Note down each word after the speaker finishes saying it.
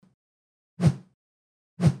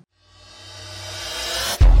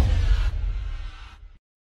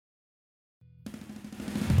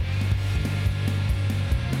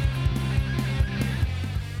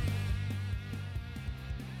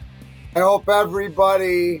hope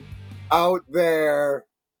everybody out there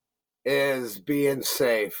is being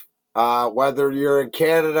safe. Whether you're in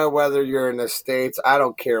Canada, whether you're in the States, I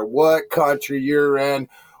don't care what country you're in.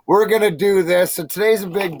 We're going to do this. And today's a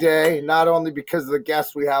big day, not only because of the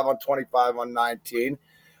guests we have on 25 on 19,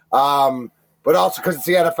 but also because it's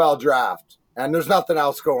the NFL draft. And there's nothing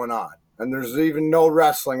else going on. And there's even no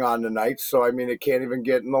wrestling on tonight. So, I mean, it can't even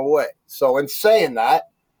get in the way. So, in saying that,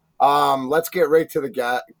 let's get right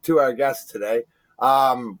to our guest today.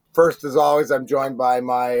 First, as always, I'm joined by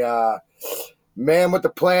my man with the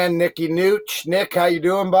plan, Nicky Nooch. Nick, how you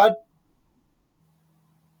doing, bud?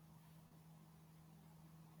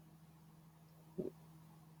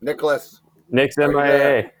 Nicholas. Nick's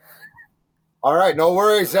MIA. All right, no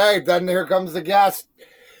worries. Hey, then here comes the guest.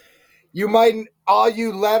 All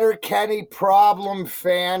you Letterkenny problem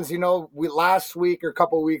fans, last week or a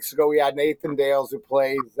couple of weeks ago, we had Nathan Dales, who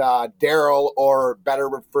plays Daryl, or better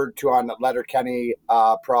referred to on Letterkenny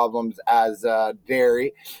problems as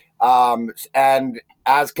Derry. And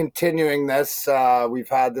as continuing this, we've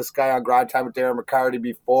had this guy on Grind Time with Darren McCarty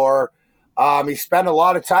before. He spent a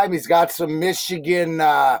lot of time. He's got some Michigan.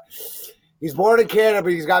 He's born in Canada,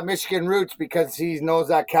 but he's got Michigan roots because he knows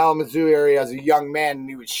that Kalamazoo area as a young man, and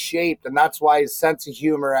he was shaped, and that's why his sense of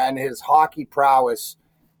humor and his hockey prowess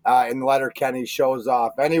in Letterkenny shows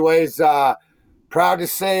off. Anyways, proud to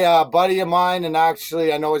say a buddy of mine, and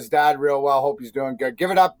actually I know his dad real well. Hope he's doing good. Give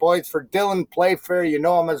it up, boys, for Dylan Playfair. You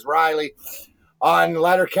know him as Riley on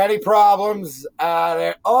Letterkenny Problems.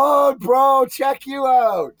 Oh, bro, check you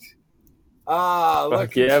out.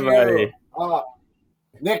 Look yeah, at you. buddy.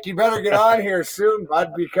 Nick, you better get on here soon,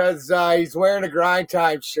 bud, because he's wearing a Grind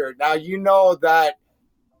Time shirt. Now, you know that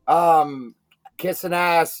kissing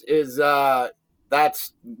ass is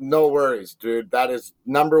that's no worries, dude. That is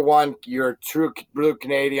number one. You're a true blue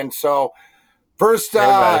Canadian. So, first,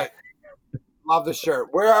 love the shirt.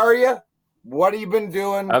 Where are you? What have you been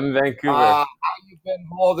doing? I'm in Vancouver. How you been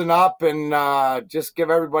holding up? And just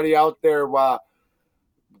give everybody out there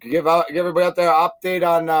give everybody out there an update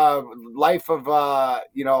on life of a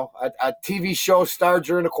TV show star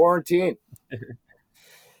during the quarantine.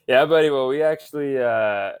 Yeah, buddy. Well, we actually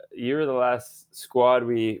you were the last squad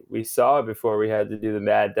we saw before we had to do the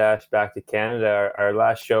mad dash back to Canada. Our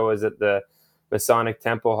last show was at the Masonic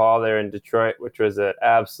Temple Hall there in Detroit, which was an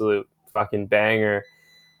absolute fucking banger.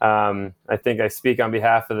 I think I speak on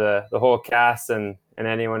behalf of the whole cast and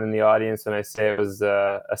anyone in the audience when I say it was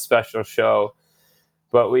a special show.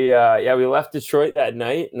 But we left Detroit that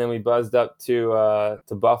night, and then we buzzed up to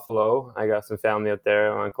Buffalo. I got some family out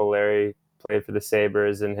there. My Uncle Larry played for the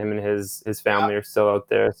Sabres, and him and his family are still out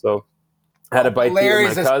there. So I had a bite to eat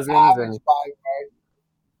with my cousins.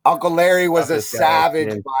 Uncle Larry was a savage,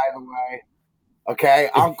 by the way. Okay,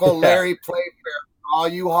 Uncle Larry Playfair. All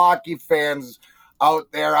you hockey fans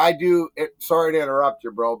out there, sorry to interrupt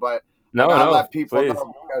you, bro, but let people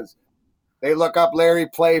know because they look up Larry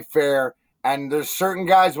Playfair. And there's certain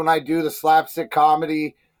guys, when I do the slapstick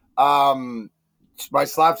comedy, my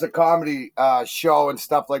slapstick comedy show and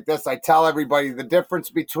stuff like this, I tell everybody the difference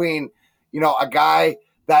between, a guy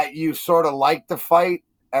that you sort of like to fight,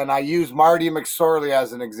 and I use Marty McSorley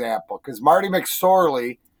as an example, because Marty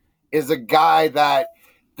McSorley is a guy that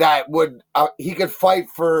would he could fight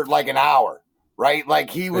for like an hour, right? Like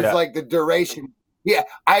he was like the duration. Yeah,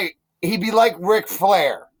 he'd be like Ric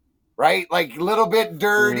Flair. Right? Like a little bit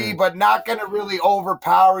dirty, but not going to really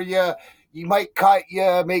overpower you. You might cut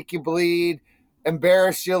you, make you bleed,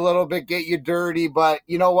 embarrass you a little bit, get you dirty. But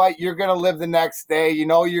you know what? You're going to live the next day.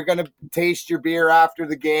 You're going to taste your beer after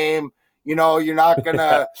the game. You're not going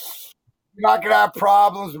to have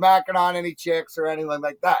problems macking on any chicks or anything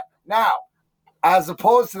like that. Now, as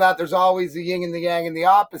opposed to that, there's always the yin and the yang and the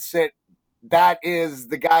opposite. That is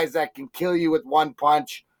the guys that can kill you with one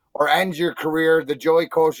punch or end your career, the Joey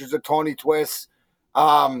Koshers, the Tony Twists,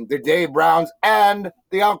 the Dave Browns, and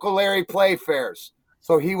the Uncle Larry Playfairs.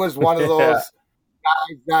 So he was one of those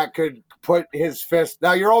guys that could put his fist.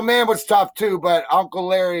 Now, your old man was tough too, but Uncle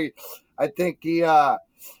Larry, I think he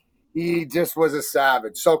just was a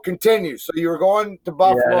savage. So continue. So you were going to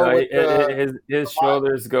Buffalo. His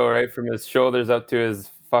shoulders go right from his shoulders up to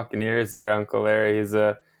his fucking ears. Uncle Larry, he's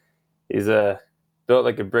a built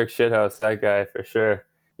like a brick shithouse. That guy for sure.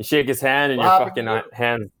 You shake his hand and your fucking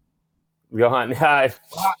hands go on. I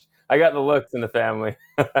got the looks in the family.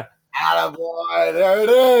 Attaboy, there it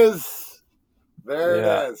is. There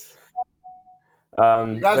it is.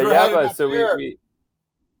 So we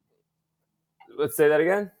let's say that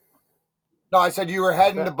again. No, I said you were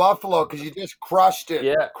heading to Buffalo because you just crushed it.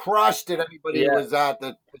 Yeah. Crushed it. Everybody who was at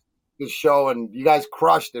the show, and you guys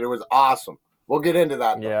crushed it. It was awesome. We'll get into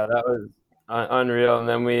that though. Yeah, that was unreal. And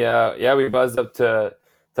then we buzzed up to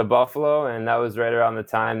Buffalo, and that was right around the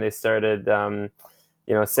time they started.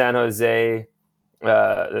 San Jose,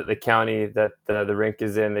 the county that the rink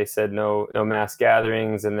is in, they said no mass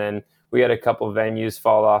gatherings, and then we had a couple venues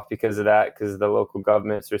fall off because of that, because the local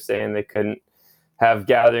governments were saying they couldn't have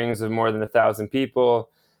gatherings of more than 1,000 people.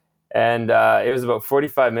 And it was about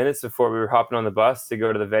 45 minutes before we were hopping on the bus to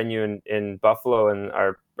go to the venue in Buffalo, and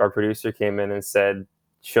our producer came in and said,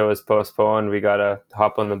 show is postponed. We got to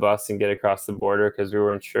hop on the bus and get across the border because we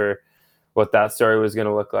weren't sure what that story was going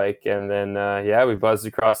to look like. And then, we buzzed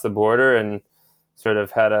across the border and sort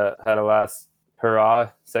of had a last hurrah,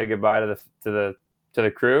 say goodbye to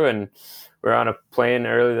the crew, and we're on a plane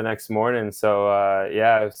early the next morning.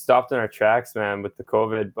 So stopped in our tracks, man, with the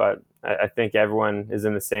COVID, but I think everyone is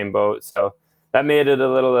in the same boat. So that made it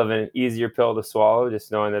a little of an easier pill to swallow, just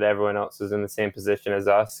knowing that everyone else was in the same position as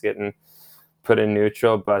us, getting put in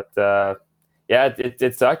neutral. But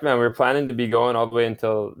it sucked, man. We were planning to be going all the way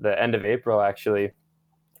until the end of April, actually.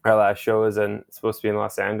 Our last show was supposed to be in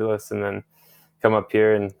Los Angeles, and then come up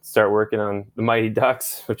here and start working on the Mighty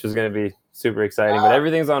Ducks, which is going to be super exciting. But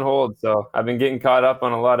everything's on hold, so I've been getting caught up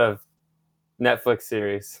on a lot of Netflix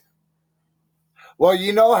series. Well,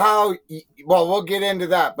 we'll get into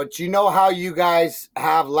that, but you know how you guys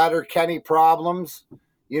have Letterkenny problems,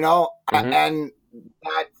 Mm-hmm. And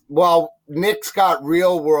Nick's got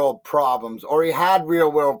real world problems, or he had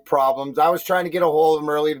real world problems. I was trying to get a hold of him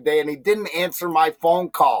earlier today, and he didn't answer my phone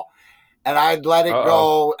call, and I'd let it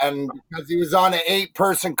go, and because he was on an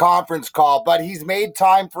 8-person conference call, but he's made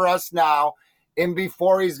time for us now, and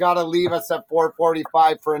before he's got to leave us at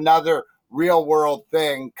 4:45 for another real world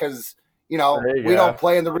thing, because we don't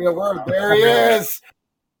play in the real world. There he is.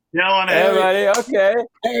 Yelling hey, buddy. Okay.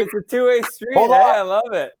 It's a two-way street. Hey, I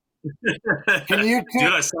love it. Can you two?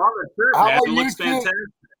 Dude, I saw that shirt, man. It looks fantastic.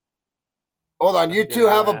 Hold on. You two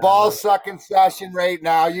have a ball-sucking session right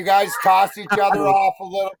now. You guys toss each other off a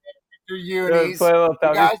little bit with your unis. Play a little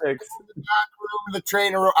you guys in the back room, the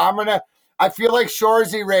trainer room. I feel like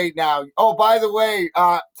Shorzy right now. Oh, by the way,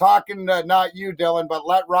 talking to not you, Dylan, but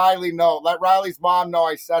let Riley know. Let Riley's mom know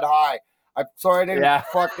I said hi. I'm sorry I didn't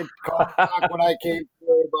fucking call back when I came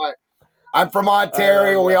through, but I'm from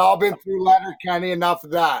Ontario. We all been through Letterkenny. Enough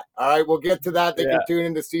of that. All right, we'll get to that. They can tune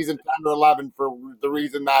into season 10 or 11 for the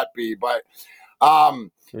reason that be. But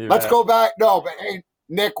let's go back. No, but hey,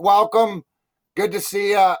 Nick, welcome. Good to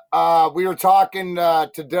see you. We were talking to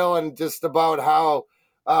Dylan just about how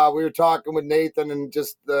we were talking with Nathan and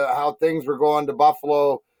just how things were going to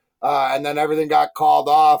Buffalo, and then everything got called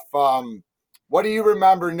off. What do you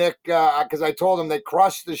remember, Nick? Because I told him they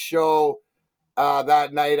crushed the show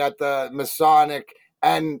that night at the Masonic,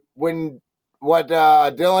 and what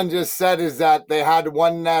Dylan just said is that they had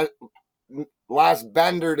one last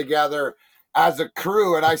bender together as a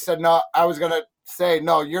crew, and I said no. I was gonna say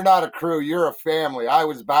no. You're not a crew. You're a family. I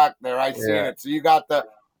was back there. I seen it. So you got the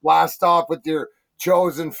blast off with your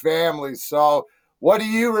chosen family. So what do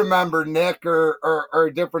you remember, Nick,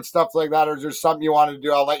 or different stuff like that, or is there something you wanted to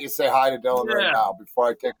do? I'll let you say hi to Dylan right now before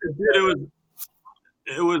I take it.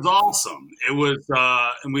 It was awesome. It was,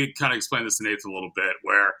 and we kind of explained this to Nathan a little bit,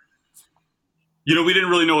 where, we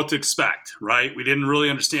didn't really know what to expect, right? We didn't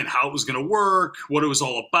really understand how it was going to work, what it was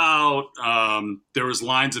all about. There was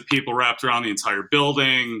lines of people wrapped around the entire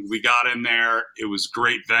building. We got in there. It was a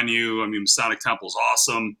great venue. I mean, Masonic Temple's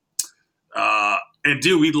awesome. And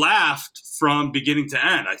dude, we laughed from beginning to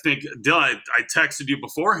end. I think, Dylan, I texted you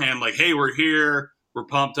beforehand, like, hey, we're here. We're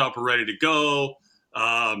pumped up. We're ready to go.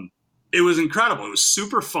 It was incredible. It was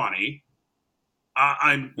super funny.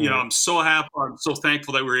 I'm so happy. I'm so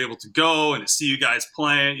thankful that we were able to go and to see you guys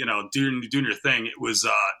playing, doing your thing. It was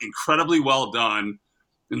incredibly well done.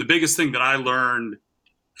 And the biggest thing that I learned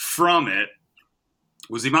from it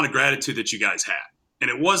was the amount of gratitude that you guys had. And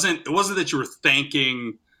it wasn't that you were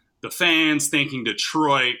thanking the fans, thanking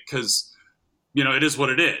Detroit, because, it is what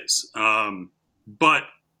it is. But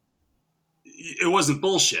it wasn't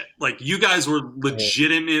bullshit. Like, you guys were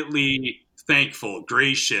legitimately thankful,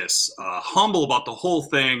 gracious, humble about the whole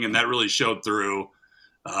thing, and that really showed through.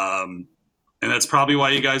 And that's probably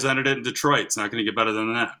why you guys ended it in Detroit. It's not going to get better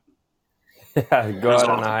than that. Yeah, go out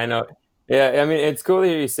on a high note. Yeah, I mean, it's cool to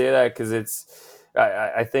hear you say that, because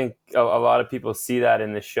I think a lot of people see that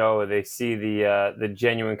in the show. They see the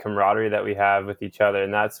genuine camaraderie that we have with each other,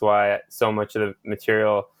 and that's why so much of the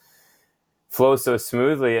material flows so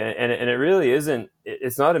smoothly. And it really isn't.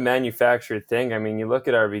 It's not a manufactured thing. I mean, you look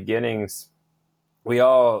at our beginnings. We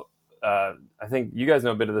all, I think you guys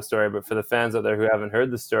know a bit of the story, but for the fans out there who haven't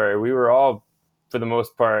heard the story, we were all, for the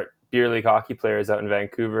most part, beer league hockey players out in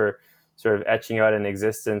Vancouver, sort of etching out in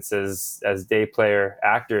existence as day player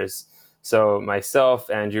actors. So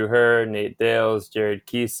myself, Andrew Hurd, Nate Dales, Jared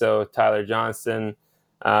Kiso, Tyler Johnston,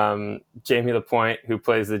 Jamie Lapointe, who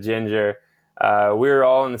plays the Ginger. We were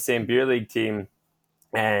all in the same beer league team.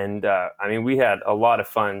 And I mean, we had a lot of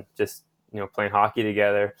fun just, playing hockey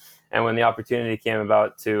together. And when the opportunity came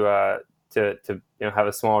about to have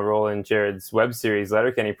a small role in Jared's web series,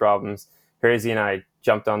 Letterkenny Problems, Hersey and I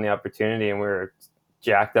jumped on the opportunity and we were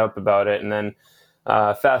jacked up about it. And then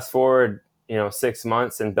fast forward, 6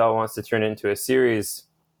 months, and Bell wants to turn it into a series.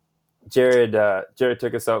 Jared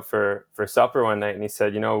took us out for supper one night, and he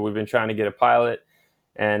said, we've been trying to get a pilot,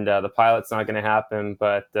 and the pilot's not going to happen,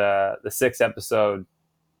 but the 6-episode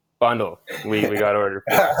bundle we got ordered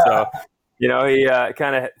for. So, he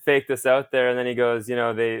kind of faked us out there, and then he goes,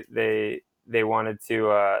 they wanted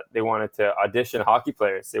to audition hockey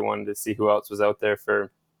players. They wanted to see who else was out there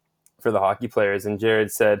for the hockey players, and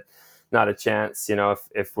Jared said, not a chance.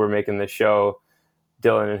 If we're making the show,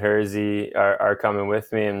 Dylan and Hersey are coming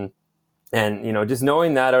with me, and just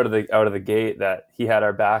knowing that out of the gate that he had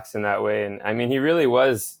our backs in that way. And I mean, he really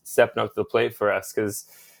was stepping up to the plate for us, because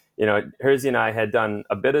Hersey and I had done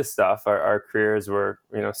a bit of stuff. Our careers were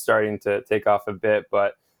starting to take off a bit,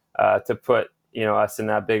 but to put us in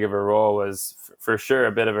that big of a role was for sure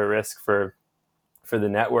a bit of a risk for the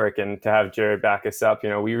network. And to have Jared back us up,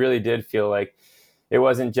 we really did feel like it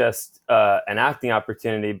wasn't just an acting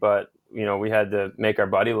opportunity, but we had to make our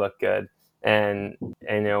body look good. And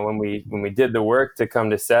when we did the work to come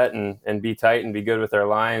to set and be tight and be good with our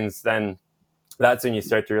lines, then that's when you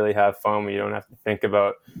start to really have fun. When you don't have to think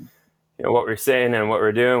about what we're saying and what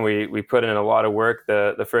we're doing. We put in a lot of work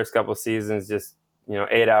the first couple of seasons, just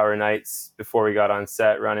 8-hour nights before we got on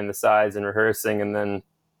set, running the sides and rehearsing. And then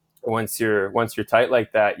once you're tight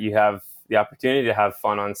like that, you have the opportunity to have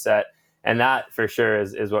fun on set. And that for sure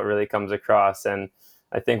is what really comes across. And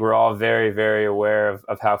I think we're all very, very aware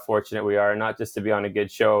of how fortunate we are, not just to be on a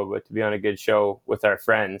good show, but to be on a good show with our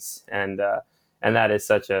friends. And that is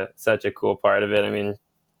such a cool part of it. I mean,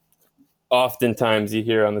 oftentimes you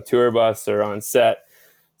hear on the tour bus or on set,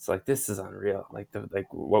 it's like, this is unreal. Like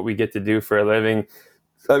what we get to do for a living.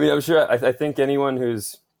 I mean, I'm sure, I think anyone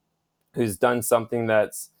who's done something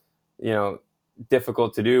that's,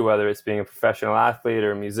 difficult to do, whether it's being a professional athlete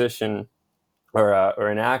or a musician or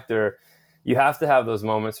an actor, you have to have those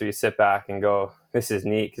moments where you sit back and go, this is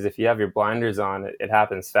neat. Because if you have your blinders on, it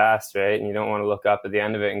happens fast, right? And you don't want to look up at the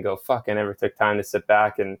end of it and go, fuck, I never took time to sit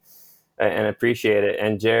back and appreciate it.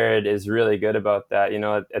 And Jared is really good about that.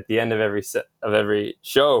 At the end of every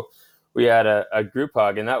show, we had a group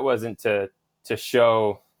hug, and that wasn't to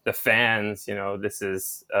show the fans, this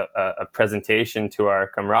is a presentation to our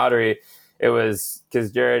camaraderie. It was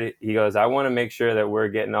because Jared, he goes, I want to make sure that we're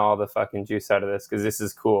getting all the fucking juice out of this, because this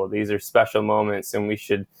is cool. These are special moments, and we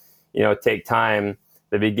should, take time,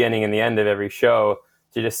 the beginning and the end of every show,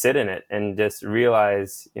 to just sit in it and just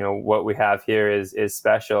realize, what we have here is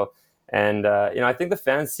special. And, I think the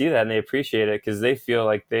fans see that and they appreciate it, because they feel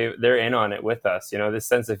like they're in on it with us. This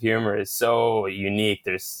sense of humor is so unique.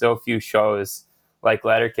 There's so few shows like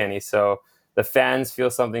Letterkenny. So the fans feel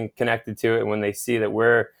something connected to it. And when they see that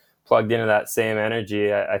we're plugged into that same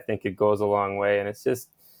energy, I think it goes a long way. And it's just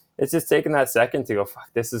taking that second to go,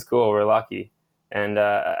 fuck, this is cool. We're lucky. And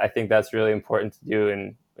I think that's really important to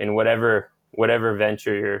do in whatever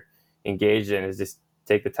venture you're engaged in, is just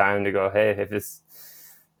take the time to go, hey, if this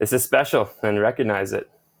is special, and recognize it.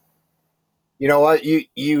 You know what?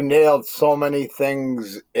 You nailed so many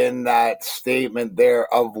things in that statement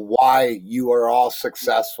there of why you are all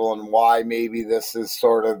successful, and why maybe this is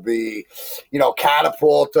sort of the,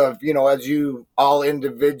 catapult of, as you all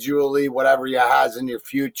individually, whatever you has in your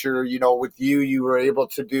future, with you were able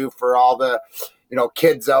to do for all the,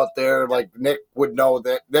 kids out there. Like Nick would know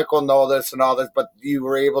that, Nick will know this and all this, but you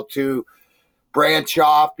were able to branch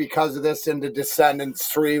off because of this into Descendants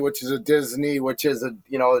 3, which is a Disney, which is a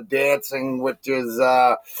dancing, which is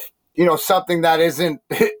something that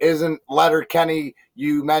isn't Letterkenny.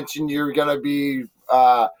 You mentioned you're gonna be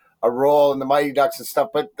a role in the Mighty Ducks and stuff,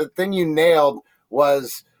 but the thing you nailed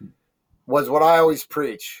was what I always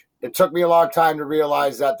preach. It took me a long time to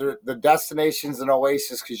realize that the destination's an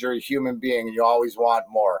oasis, because you're a human being and you always want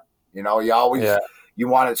more. You always you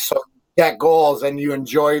want it, so you get goals and you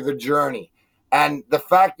enjoy the journey. And the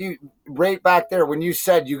fact you right back there when you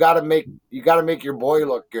said you got to make your boy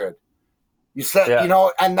look good, you said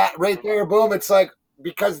and that right there, boom, it's like,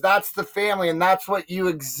 because that's the family and that's what you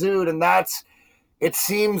exude, and it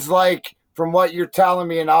seems like from what you're telling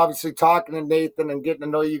me, and obviously talking to Nathan and getting to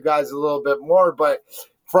know you guys a little bit more, but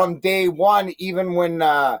from day one, even when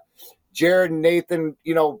Jared and Nathan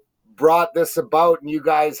brought this about, and you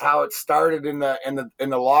guys how it started in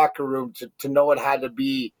the locker room to know it had to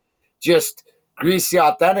be just greasy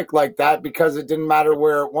authentic like that, because it didn't matter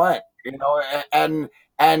where it went, and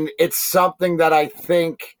it's something that I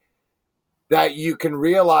think that you can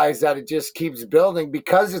realize that it just keeps building,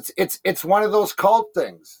 because it's one of those cult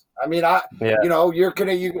things. I mean,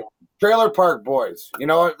 you Trailer Park Boys,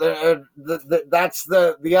 that's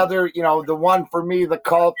the other, the one for me, the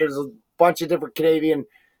cult. There's a bunch of different Canadian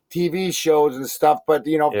TV shows and stuff, but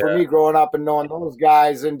for me growing up and knowing those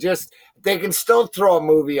guys, and just they can still throw a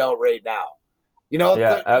movie out right now.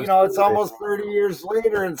 It's almost 30 years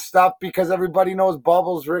later and stuff, because everybody knows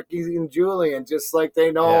Bubbles, Ricky, and Julie, and just like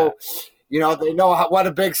they know. Yeah. They know what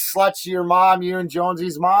a big slut your mom, you and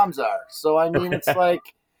Jonesy's moms are. So, I mean, it's like,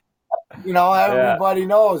 everybody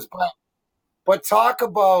knows. But talk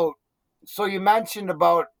about, so you mentioned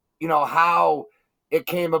about, how it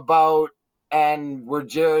came about, and where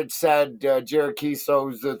Jared said, Jared Keeso,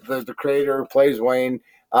 who's the creator who plays Wayne,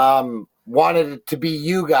 wanted it to be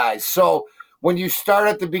you guys. So when you start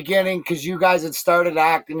at the beginning, because you guys had started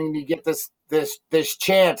acting and you get this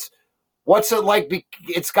chance, what's it like?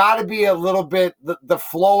 It's got to be a little bit the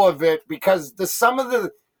flow of it, because some of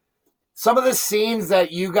the scenes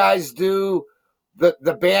that you guys do,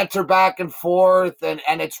 the banter back and forth, and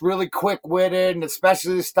it's really quick witted, and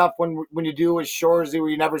especially the stuff when you do with Shoresy,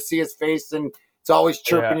 where you never see his face and it's always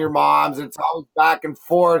chirping your moms, and it's always back and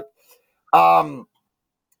forth. How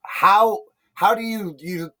do you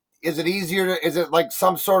is it easier is it like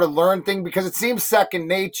some sort of learned thing, because it seems second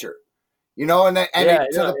nature? To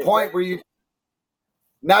the point where you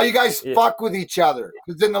guys fuck with each other.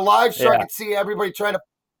 Because in the live show, I could see everybody trying to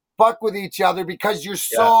fuck with each other, because you're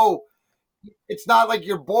so. It's not like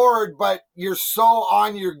you're bored, but you're so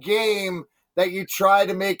on your game that you try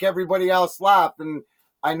to make everybody else laugh. And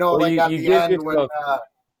I know, at the end when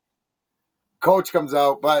Coach comes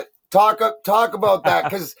out, but talk about that,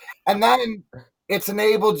 because and then it's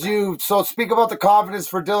enabled you. So speak about the confidence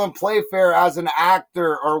for Dylan Playfair as an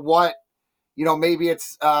actor, or what. Maybe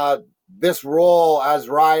it's this role as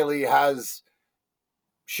Riley has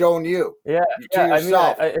shown you. I mean,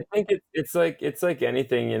 I think it's like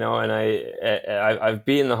anything, and I've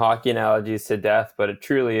beaten the hockey analogies to death, but it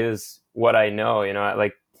truly is what I know.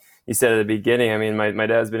 Like you said at the beginning, I mean, my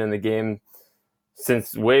dad's been in the game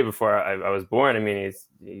since way before I was born. I mean,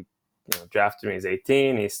 he drafted me as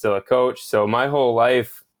 18. He's still a coach. So my whole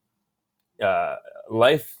life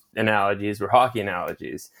analogies were hockey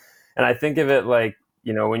analogies. And I think of it like,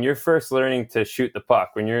 when you're first learning to shoot the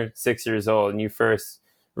puck, when you're 6 years old and you first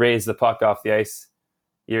raise the puck off the ice,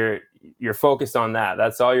 you're focused on that.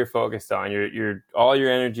 That's all you're focused on. All your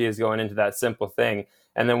energy is going into that simple thing.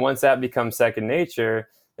 And then once that becomes second nature,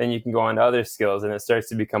 then you can go on to other skills, and it starts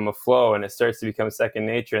to become a flow, and it starts to become second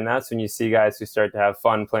nature. And that's when you see guys who start to have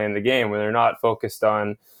fun playing the game, when they're not focused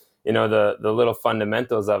on, the little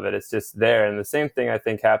fundamentals of it. It's just there. And the same thing I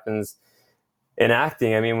think happens in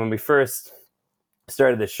acting. I mean, when we first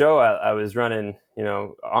started the show, I was running,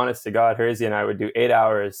 honest to God, Hersey and I would do 8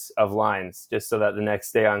 hours of lines, just so that the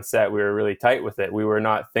next day on set, we were really tight with it. We were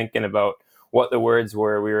not thinking about what the words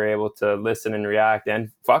were. We were able to listen and react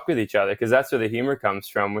and fuck with each other, because that's where the humor comes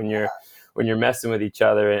from, when you're messing with each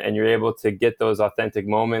other and you're able to get those authentic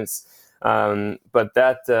moments. But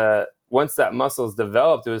that once that muscle's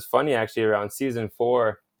developed, it was funny actually, around season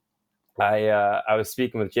 4, I was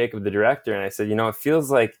speaking with Jacob, the director, and I said, it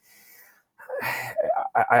feels like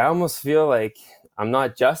I almost feel like I'm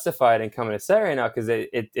not justified in coming to set right now, because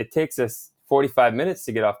it takes us 45 minutes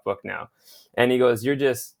to get off book now. And he goes, you're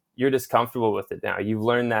just comfortable with it now. You've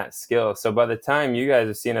learned that skill. So by the time you guys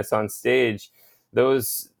have seen us on stage,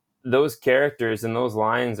 those characters and those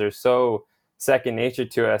lines are so second nature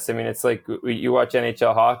to us. I mean, it's like you watch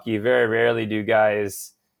NHL hockey, very rarely do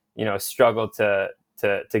guys, struggle to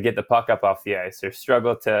get the puck up off the ice, or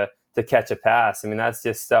struggle to catch a pass. I mean, that's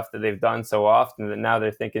just stuff that they've done so often that now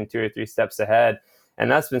they're thinking 2 or 3 steps ahead. And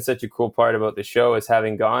that's been such a cool part about the show, is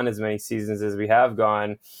having gone as many seasons as we have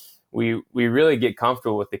gone, we really get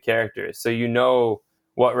comfortable with the characters. So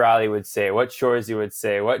what Riley would say, what Shoresy would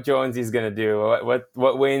say, what Jonesy's going to do,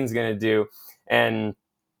 what Wayne's going to do. And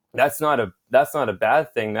that's not a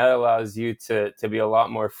bad thing. That allows you to be a lot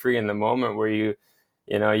more free in the moment, where you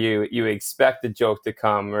expect the joke to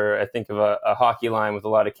come, or I think of a hockey line with a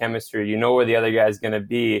lot of chemistry. Where the other guy's going to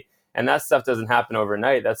be, and that stuff doesn't happen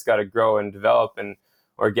overnight. That's got to grow and develop, and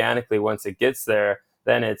organically, once it gets there,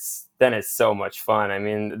 then it's so much fun. I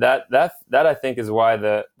mean, that I think is why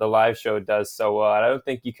the live show does so well. I don't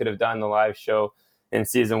think you could have done the live show in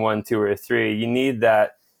season 1, 2, or 3. You need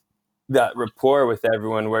that rapport with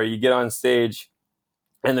everyone, where you get on stage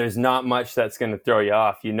and there's not much that's going to throw you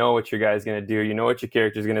off. You know what your guy's going to do. You know what your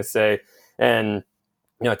character's going to say. And,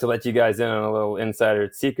 to let you guys in on a little insider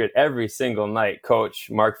secret, every single night,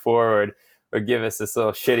 Coach Mark Forward would give us this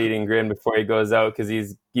little shit-eating grin before he goes out, because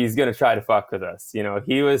he's going to try to fuck with us.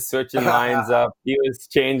 He was switching lines up. He was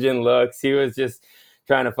changing looks. He was just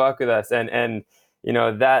trying to fuck with us. And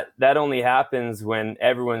that only happens when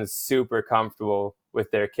everyone's super comfortable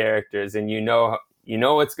with their characters, and you know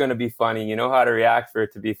it's going to be funny. You know how to react for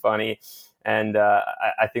it to be funny. And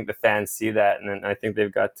I think the fans see that, and I think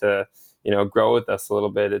they've got to grow with us a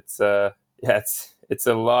little bit. It's a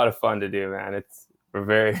lot of fun to do, man. We're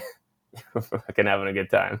very fucking having a good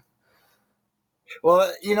time.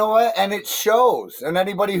 Well, you know what? And it shows. And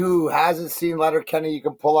anybody who hasn't seen Letterkenny, you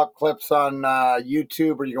can pull up clips on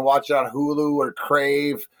YouTube, or you can watch it on Hulu or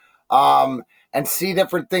Crave, and see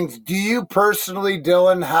different things. Do you personally,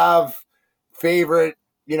 Dylan, have favorite,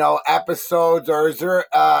 episodes, or is there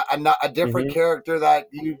a different character that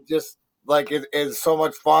you just like is so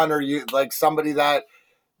much fun, or you like somebody that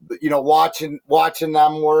watching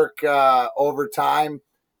them work over time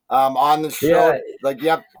on the show?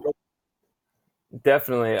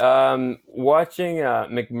 Definitely. Watching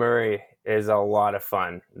McMurray is a lot of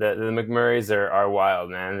fun. The McMurrays are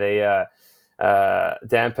wild, man. They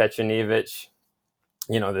Dan Petronievich,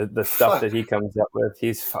 the stuff that he comes up with,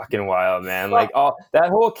 he's fucking wild, man. Like that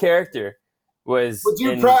whole character was.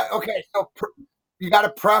 You got to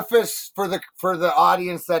preface for the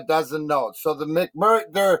audience that doesn't know. So the McMurray,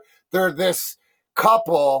 they're this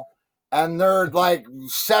couple, and they're like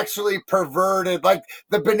sexually perverted. Like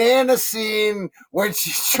the banana scene when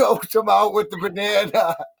she choked him out with the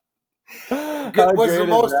banana was the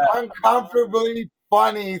most uncomfortably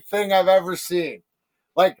funny thing I've ever seen.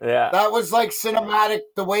 Like that was like cinematic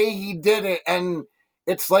the way he did it, and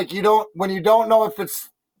it's like when you don't know if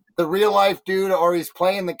it's the real life dude or he's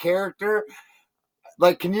playing the character.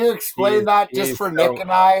 Like, can you explain that just for Nick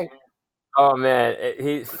and I? Oh man,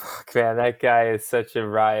 that guy is such a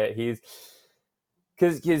riot.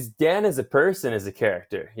 Because Dan as a person is a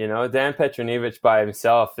character, Dan Petronievich by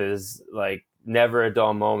himself is like never a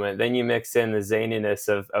dull moment. Then you mix in the zaniness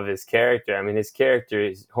of his character. I mean, his character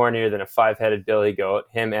is hornier than a 5-headed billy goat.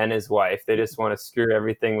 Him and his wife, they just want to screw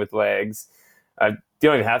everything with legs. You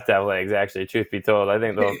don't even have to have legs, actually, truth be told. I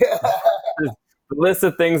think they'll. The list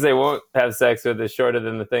of things they won't have sex with is shorter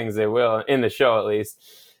than the things they will, in the show at least.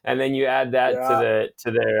 And then you add that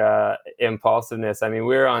to their impulsiveness. I mean,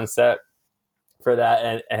 we were on set for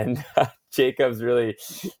that, and Jacob's really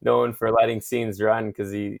known for letting scenes run,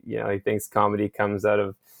 because he thinks comedy comes out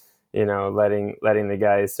of letting the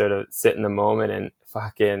guys sort of sit in the moment. And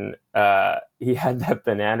fucking he had that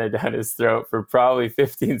banana down his throat for probably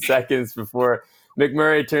 15 seconds before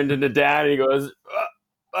McMurray turned into Dan, and he goes,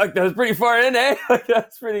 "Fuck, that was pretty far in, eh?"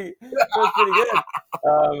 That's pretty good.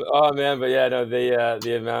 Oh man, but yeah, no,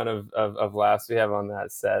 the amount of laughs we have on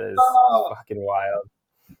that set is fucking wild.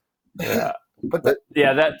 Yeah,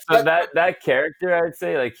 that character, I'd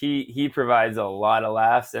say, like he provides a lot of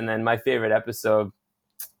laughs. And then my favorite episode,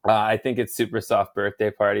 I think it's Super Soft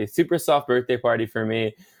Birthday Party. Super Soft Birthday Party for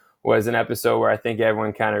me was an episode where I think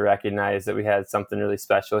everyone kind of recognized that we had something really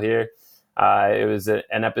special here. It was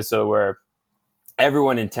an episode where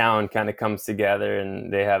everyone in town kind of comes together,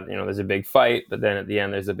 and they have, there's a big fight, but then at the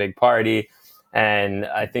end there's a big party. And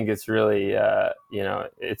I think it's really,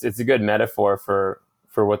 it's a good metaphor for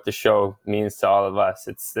what the show means to all of us.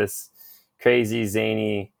 It's this crazy,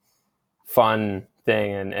 zany, fun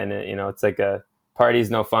thing. And it's like a party's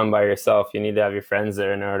no fun by yourself. You need to have your friends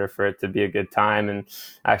there in order for it to be a good time. And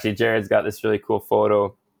actually, Jared's got this really cool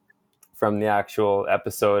photo from the actual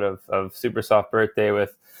episode of Super Soft Birthday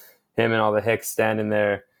with him and all the Hicks standing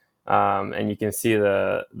there, and you can see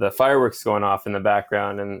the fireworks going off in the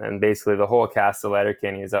background, and basically the whole cast of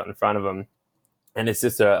Letterkenny is out in front of them. And it's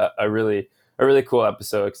just a really cool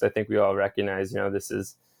episode, because I think we all recognize, this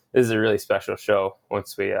is a really special show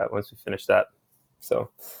once we finish that.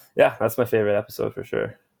 So yeah, that's my favorite episode for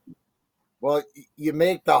sure. Well, you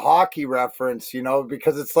make the hockey reference,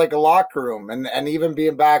 because it's like a locker room, and even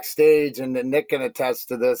being backstage, and Nick can attest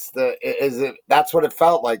to this. That's what it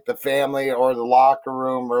felt like, the family or the locker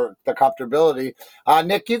room or the comfortability.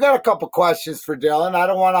 Nick, you got a couple questions for Dylan. I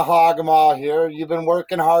don't want to hog them all here. You've been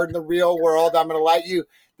working hard in the real world. I'm going to let you.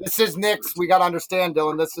 This is Nick's. We got to understand,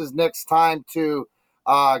 Dylan. This is Nick's time to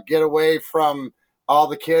get away from all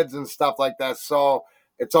the kids and stuff like that. So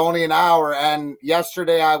it's only an hour. And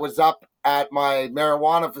yesterday I was up at my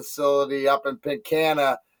marijuana facility up in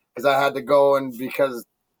Pincana, because I had to go, and because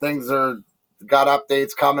things got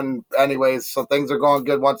updates coming anyways, so things are going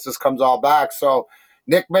good once this comes all back. So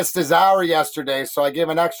Nick missed his hour yesterday, so I gave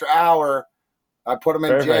him an extra hour. I put him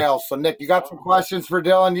in Perfect. jail. So, Nick, you got some questions for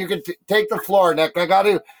Dylan? You can take the floor, Nick. I got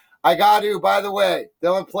to, by the way,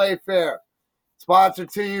 Dylan Playfair, sponsored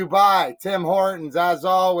to you by Tim Hortons, as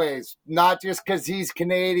always. Not just because he's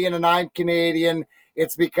Canadian and I'm Canadian.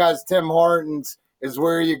 It's because Tim Hortons is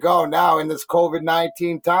where you go now in this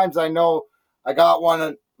COVID-19 times. I know I got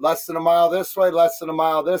one less than a mile this way, less than a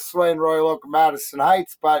mile this way in Royal Oak, Madison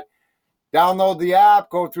Heights. But download the app,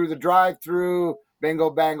 go through the drive-through, bingo,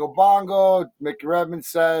 bango, bongo. Mickey Redmond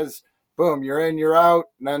says, boom, you're in, you're out,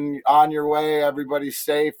 and then on your way, everybody's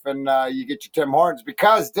safe, and you get your Tim Hortons.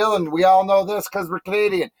 Because, Dylan, we all know this because we're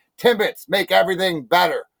Canadian. Timbits make everything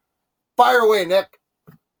better. Fire away, Nick.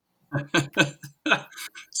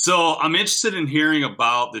 So I'm interested in hearing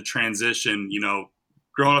about the transition. You know,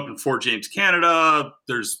 growing up in Fort James, Canada,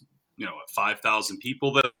 there's 5,000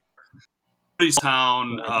 people there.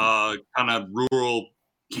 Town, kind of rural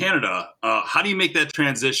Canada. How do you make that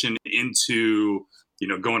transition into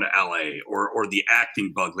going to LA or the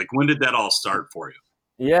acting bug? Like, when did that all start for you?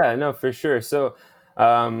 Yeah, no, for sure. So,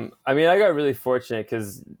 I mean, I got really fortunate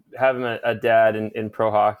because having a dad in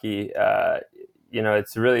pro hockey,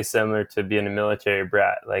 it's really similar to being a military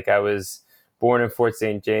brat. Like, I was born in Fort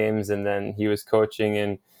St. James, and then he was coaching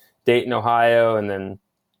in Dayton, Ohio, and then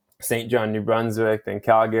St. John, New Brunswick, then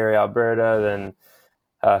Calgary, Alberta, then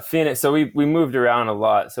Phoenix. So we moved around a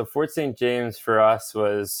lot. So Fort St. James for us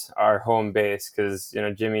was our home base because,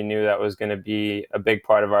 Jimmy knew that was going to be a big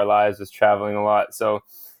part of our lives, was traveling a lot. So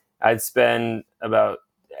I'd spend about,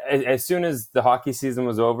 as soon as the hockey season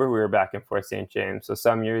was over, we were back in Fort St. James. So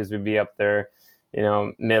some years we'd be up there,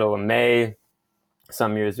 middle of May.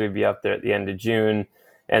 Some years we'd be up there at the end of June.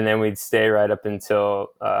 And then we'd stay right up until,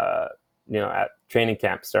 at training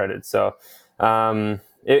camp started. So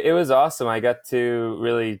it was awesome. I got to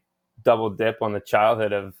really double dip on the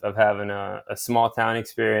childhood of having a small town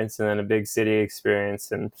experience and then a big city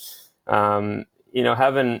experience. And,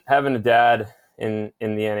 having a dad in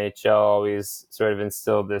the NHL always sort of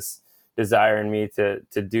instilled this desire in me to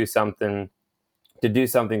do something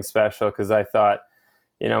special. Because I thought,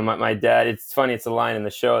 my dad, it's funny, it's a line in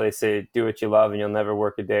the show. They say, do what you love and you'll never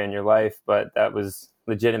work a day in your life. But that was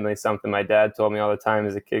legitimately something my dad told me all the time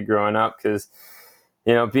as a kid growing up. Because,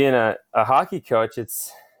 being a hockey coach,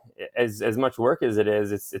 it's as much work as it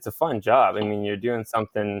is, it's a fun job. I mean, you're doing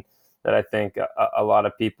something that I think a lot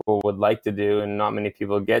of people would like to do and not many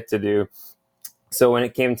people get to do. So when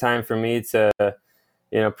it came time for me to,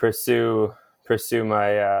 pursue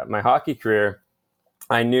my hockey career,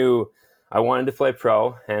 I knew I wanted to play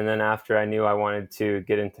pro. And then after, I knew I wanted to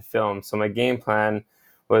get into film. So my game plan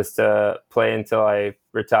was to play until I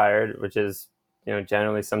retired, which is,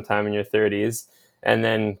 generally sometime in your 30s, and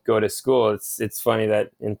then go to school. It's funny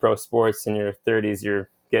that in pro sports in your 30s, you're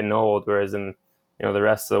getting old, whereas in, the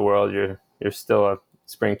rest of the world, you're still a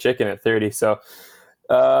spring chicken at 30. So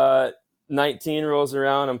 19 rolls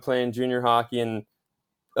around, I'm playing junior hockey in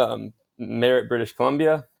Merritt, British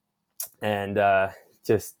Columbia, and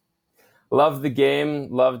just loved the game,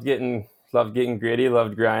 loved getting gritty,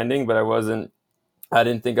 loved grinding, but I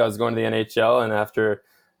didn't think I was going to the NHL. And after,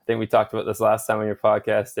 I think we talked about this last time on your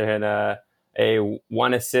podcast, there had a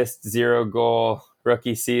 1 assist, 0 goal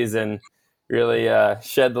rookie season really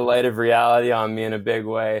shed the light of reality on me in a big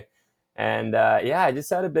way. And I just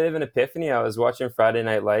had a bit of an epiphany. I was watching Friday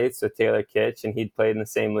Night Lights with Taylor Kitsch, and he'd played in the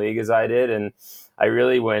same league as I did. And I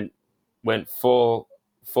really went full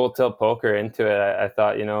tilt poker into it. I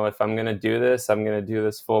thought, if I'm going to do this, I'm going to do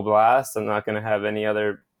this full blast. I'm not going to have any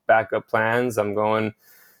other backup plans. I'm going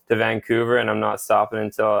to Vancouver, and I'm not stopping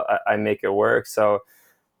until I make it work. So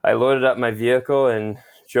I loaded up my vehicle and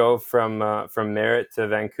drove from Merritt to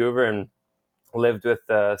Vancouver and lived with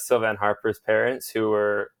Sylvan Harper's parents, who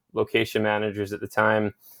were location managers at the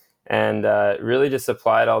time, and really just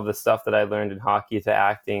applied all the stuff that I learned in hockey to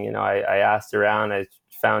acting. I asked around, I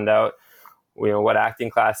found out, what acting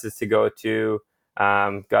classes to go to,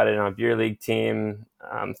 got in on a beer league team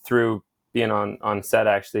through being on set,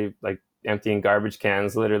 actually, like emptying garbage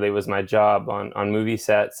cans literally was my job on movie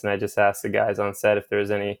sets. And I just asked the guys on set if there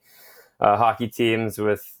was any hockey teams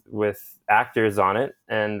with actors on it.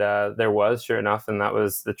 And there was, sure enough. And that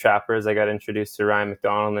was the Trappers. I got introduced to Ryan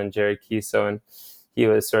McDonald and Jerry Kiso. And he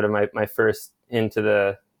was sort of my first into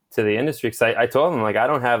the industry. Cause I told him, like, I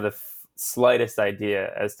don't have the slightest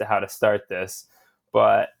idea as to how to start this,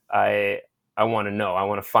 but I want to know, I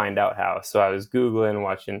want to find out how. So I was Googling,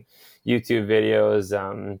 watching YouTube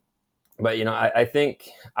videos. But I think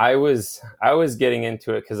I was getting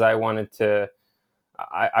into it because I wanted to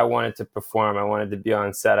perform. I wanted to be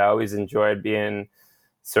on set. I always enjoyed being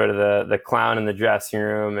sort of the clown in the dressing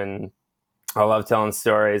room, and I love telling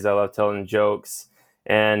stories. I love telling jokes.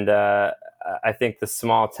 And I think the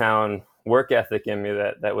small town work ethic in me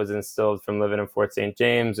that was instilled from living in Fort St.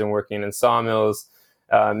 James and working in sawmills,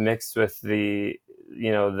 mixed with the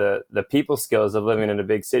people skills of living in a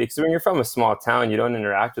big city. Because when you're from a small town, you don't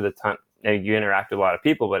interact with a ton. You interact with a lot of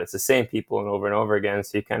people, but it's the same people and over again.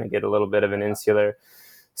 So you kind of get a little bit of an insular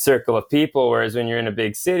circle of people. Whereas when you're in a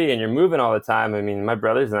big city and you're moving all the time, I mean, my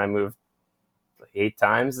brothers and I moved 8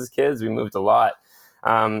 times as kids. We moved a lot.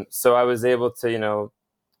 So I was able to,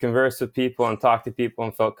 converse with people and talk to people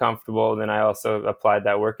and felt comfortable. Then I also applied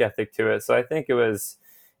that work ethic to it. So I think it was,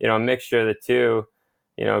 a mixture of the two,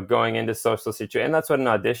 going into social situations. And that's what an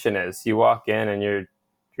audition is. You walk in and you're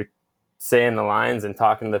saying the lines and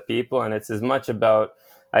talking to the people. And it's as much about,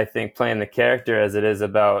 I think, playing the character as it is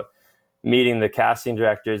about meeting the casting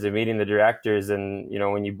directors and meeting the directors. And,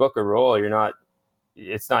 when you book a role,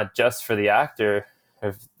 it's not just for the actor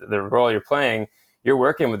of the role you're playing. You're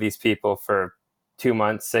working with these people for 2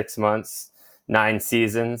 months, 6 months, 9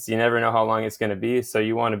 seasons. You never know how long it's going to be. So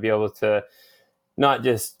you want to be able to not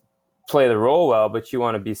just play the role well, but you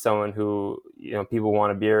want to be someone who, people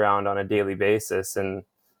want to be around on a daily basis, and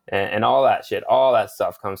all that shit, all that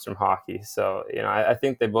stuff comes from hockey. So, I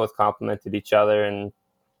think they both complemented each other. And,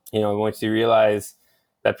 once you realize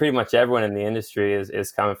that pretty much everyone in the industry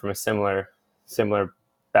is coming from a similar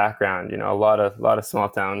background, a lot of small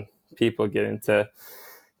town people get into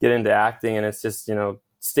acting, and it's just,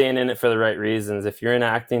 staying in it for the right reasons. If you're in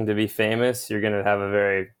acting to be famous, you're going to have a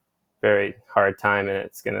very, very hard time, and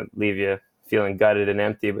it's going to leave you feeling gutted and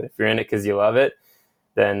empty. But if you're in it because you love it,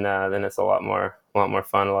 then it's a lot more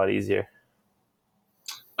fun, a lot easier.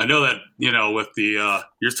 I know that, with the,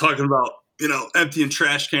 you're talking about, emptying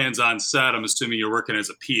trash cans on set. I'm assuming you're working as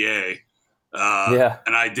a PA. Yeah.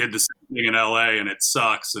 And I did the same thing in LA, and it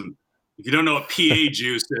sucks. And if you don't know what PA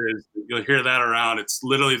juice is, you'll hear that around. It's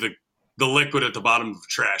literally the liquid at the bottom of a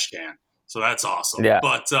trash can. So that's awesome. Yeah.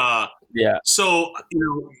 But yeah. So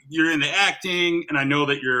you're into acting, and I know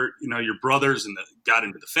that your brothers got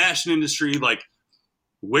into the fashion industry. Like,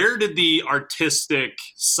 where did the artistic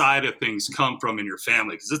side of things come from in your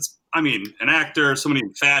family? Because an actor, somebody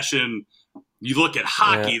in fashion. You look at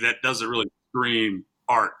hockey, that doesn't really scream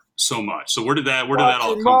art so much. So where did that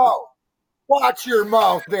all come from? Watch your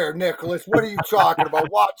mouth there, Nicholas. What are you talking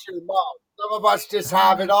about? Watch your mouth. Some of us just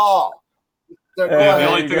have it all. So the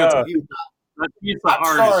only thing that's a piece of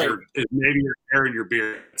art is maybe your hair and your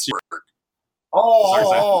beard. It's your work.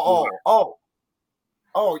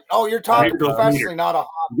 Oh, you're talking professionally, not a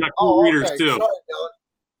hobby. You got cool readers too. Sorry,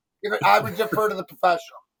 Dylan. I would defer to the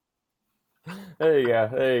professional. There you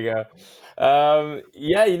go.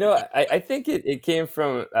 I think it came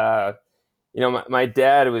from, my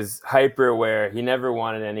dad was hyper aware. He never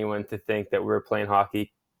wanted anyone to think that we were playing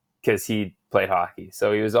hockey because he played hockey.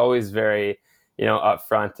 So he was always very,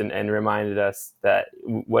 upfront and reminded us that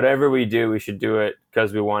whatever we do, we should do it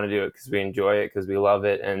because we want to do it, because we enjoy it, because we love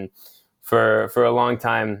it. And for a long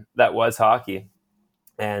time, that was hockey.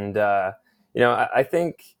 And, I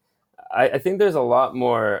think there's a lot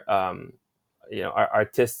more,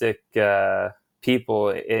 artistic people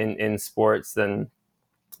in sports than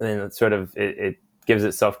sort of it gives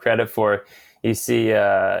itself credit for. You see,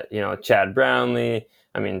 Chad Brownlee.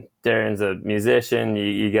 I mean, Darren's a musician.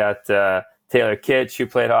 You got Taylor Kitsch, who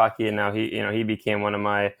played hockey, and now he became one of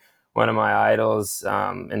my idols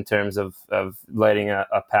in terms of lighting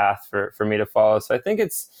a path for me to follow. So I think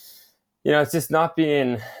it's just not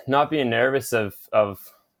being nervous of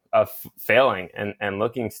failing and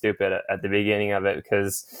looking stupid at the beginning of it,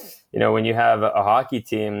 because when you have a hockey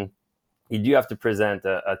team, you do have to present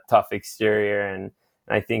a tough exterior, and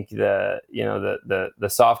I think the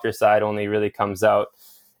softer side only really comes out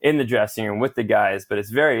in the dressing room with the guys, but it's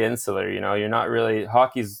very insular. You're not really,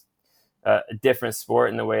 hockey's a different sport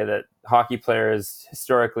in the way that hockey players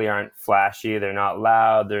historically aren't flashy, they're not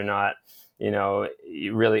loud, they're not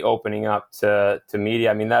really opening up to media.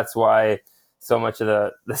 I mean, that's why so much of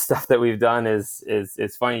the stuff that we've done is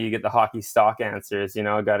it's funny. You get the hockey stock answers,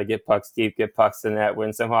 got to get pucks deep, get pucks to net,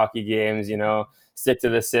 win some hockey games, stick to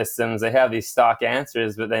the systems. They have these stock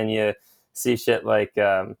answers, but then you see shit like,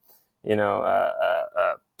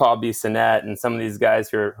 Paul Bissonnette and some of these guys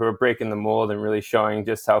who are breaking the mold and really showing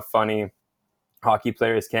just how funny hockey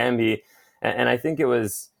players can be. And I think it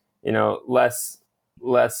was, less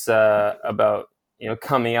about,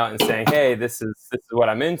 coming out and saying, hey, this is what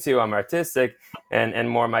I'm into, I'm artistic, and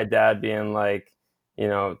more my dad being like,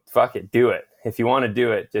 fuck it, do it. If you want to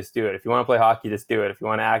do it, just do it. If you want to play hockey, just do it. If you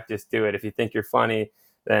want to act, just do it. If you think you're funny,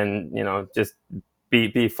 then, just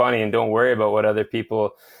be funny and don't worry about what other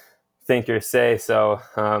people think or say. So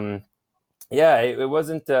yeah, it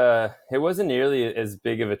wasn't nearly as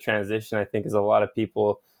big of a transition, I think, as a lot of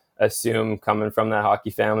people assume coming from that hockey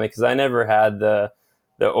family, because I never had the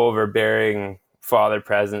overbearing father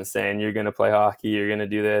present saying you're going to play hockey, you're going to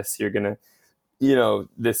do this, you're going to,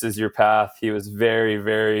 this is your path. He was very,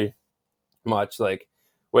 very much like,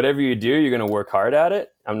 whatever you do, you're going to work hard at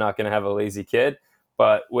it. I'm not going to have a lazy kid,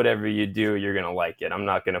 but whatever you do, you're going to like it. I'm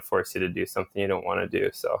not going to force you to do something you don't want to do.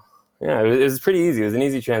 So yeah, it was pretty easy. It was an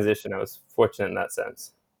easy transition. I was fortunate in that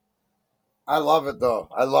sense. I love it though.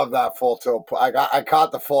 I love that full tilt. I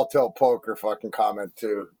caught the full tilt poker fucking comment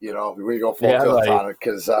too. We go full tilt on it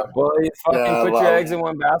because you fucking put your eggs in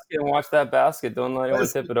one basket and watch that basket. Don't let anyone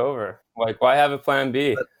tip it over. Like, why have a plan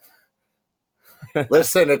B?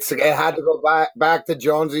 Listen, it had to go back to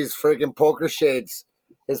Jonesy's freaking poker shades,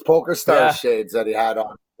 his poker star shades that he had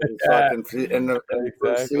on in the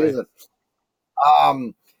first season.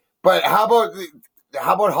 But how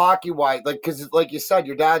about hockey wise? Like, because like you said,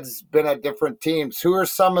 your dad's been at different teams. Who are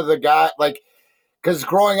some of the guys? Like, because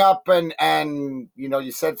growing up and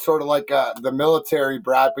you said sort of like the military,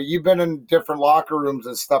 Brad, but you've been in different locker rooms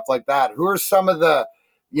and stuff like that. Who are some of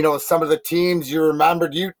the teams you remember?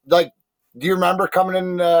 Do you remember coming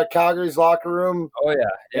in Calgary's locker room? Oh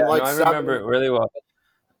yeah. I remember it really well.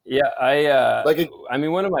 Yeah, I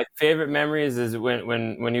mean, one of my favorite memories is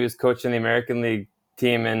when he was coaching the American League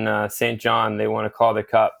team in St. John. They won a Calder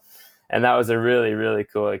Cup, and that was a really, really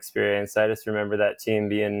cool experience. I just remember that team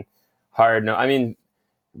being hard. No, I mean,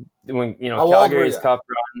 when Calgary's Cup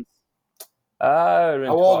runs. How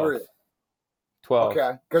old were you? 12.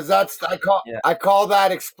 Okay, because I call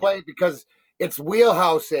that explained because it's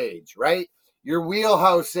wheelhouse age, right? Your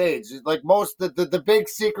wheelhouse age. Like most the big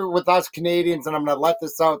secret with us Canadians, and I'm gonna let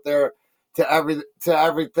this out there to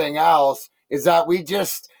everything else, is that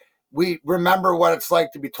we remember what it's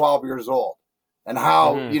like to be 12 years old and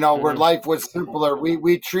how where life was simpler.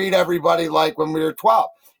 We treat everybody like when we were 12.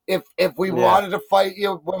 If we wanted to fight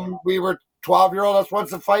you when we were 12-year-old, us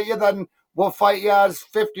wants to fight you, then we'll fight you as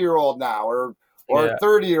 50-year-old now or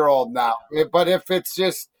 30-year-old now. But if it's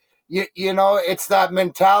just it's that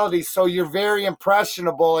mentality. So you're very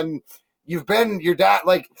impressionable, and you've been your dad.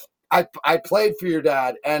 Like I played for your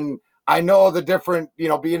dad, and I know the different,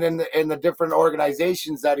 being in the different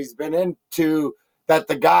organizations that he's been into. That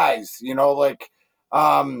the guys,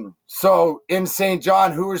 so in St.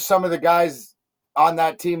 John, who are some of the guys on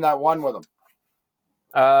that team that won with him?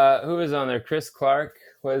 Who was on there? Chris Clark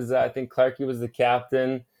was. I think Clarkie was the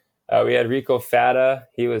captain. We had Rico Fata.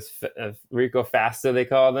 He was Rico Fasta, they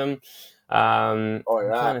called him. I'm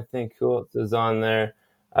trying to think who else was on there.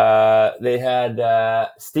 They had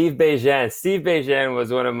Steve Bégin. Steve Bégin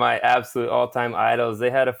was one of my absolute all-time idols.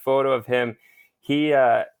 They had a photo of him. He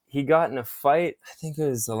got in a fight. I think it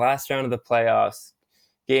was the last round of the playoffs.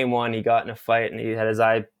 Game 1, he got in a fight, and he had his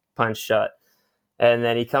eye punched shut. And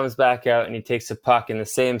then he comes back out, and he takes a puck in the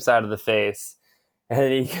same side of the face. And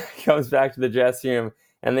then he comes back to the dressing room,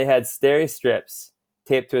 and they had steri strips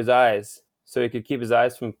taped to his eyes so he could keep his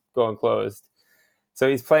eyes from going closed. So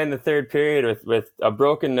he's playing the third period with a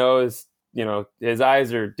broken nose. His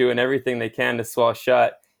eyes are doing everything they can to swell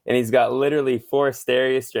shut, and he's got literally 4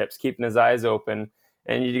 steri strips keeping his eyes open.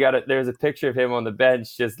 And there's a picture of him on the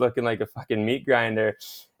bench just looking like a fucking meat grinder.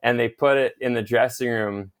 And they put it in the dressing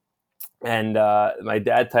room, and my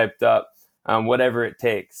dad typed up whatever it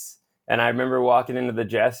takes. And I remember walking into the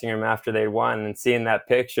dressing room after they won and seeing that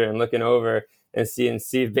picture and looking over and seeing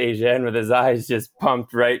Steve Bégin with his eyes just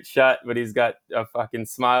pumped right shut, but he's got a fucking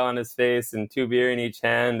smile on his face and 2 beer in each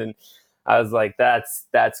hand. And I was like, that's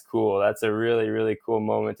cool. That's a really, really cool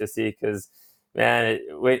moment to see, because, man,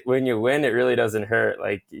 when you win, it really doesn't hurt.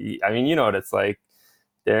 Like, I mean, you know what it's like,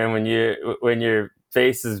 Darren, when your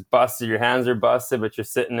face is busted, your hands are busted, but you're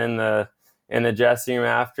sitting in the dressing room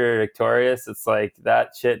after victorious. It's like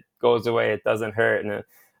that shit goes away. It doesn't hurt. And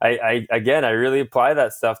I really apply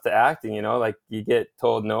that stuff to acting, like you get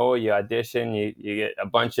told no, you audition, you get a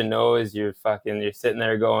bunch of no's, you're sitting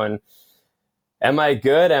there going, am I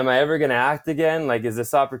good? Am I ever going to act again? Like, is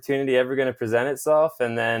this opportunity ever going to present itself?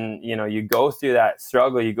 And then, you go through that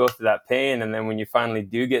struggle, you go through that pain. And then when you finally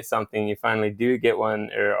do get something, you finally do get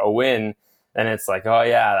one or a win, and it's like, oh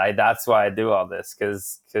yeah, that's why I do all this.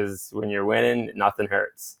 Cause when you're winning, nothing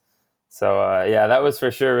hurts. So that was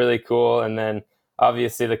for sure really cool. And then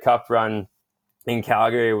obviously the cup run in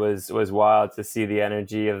Calgary was wild to see the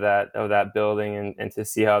energy of that building and to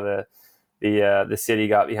see how the city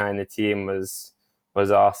got behind the team was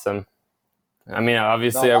awesome. I mean,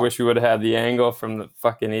 obviously I wish we would have had the angle from the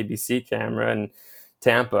fucking ABC camera in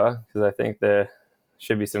Tampa, because I think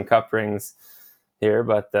should be some cup rings here,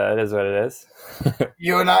 but it is what it is.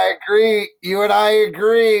 You and I agree.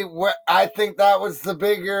 I think that was the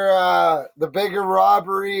bigger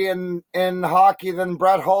robbery in hockey than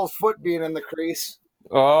Brett Hull's foot being in the crease.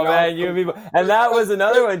 Oh, man, and that was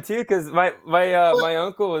another one too, because my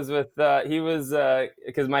uncle was with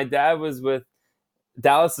because my dad was with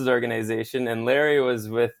Dallas's organization and Larry was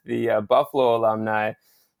with the Buffalo alumni,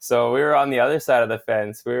 so we were on the other side of the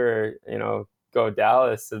fence. We were, go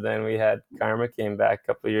Dallas, and then we had Karma came back a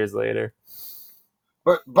couple of years later.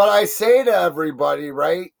 But I say to everybody,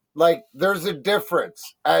 right? Like, there's a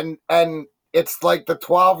difference, and it's like the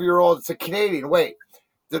 12-year-old. It's a Canadian. Wait,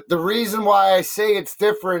 the reason why I say it's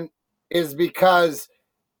different is because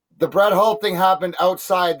the Brett Hull thing happened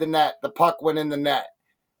outside the net. The puck went in the net.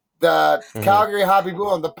 The Calgary Hobby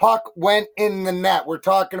Boom, the puck went in the net. We're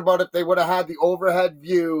talking about if they would have had the overhead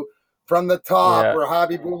view from the top where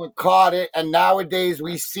Hobby Boom caught it. And nowadays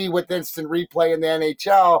we see with instant replay in the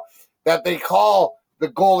NHL that they call the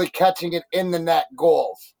goalie catching it in the net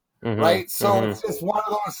goals, right? So it's just one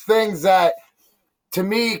of those things that, to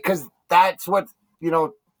me, because that's what,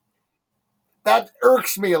 that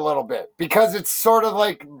irks me a little bit, because it's sort of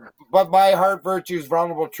like, but my heart virtues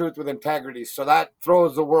vulnerable truth with integrity. So that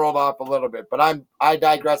throws the world off a little bit. But I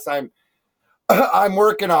digress. I'm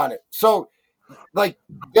working on it. So, like,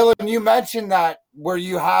 Dylan, you mentioned that where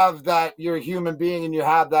you have that you're a human being and you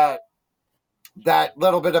have that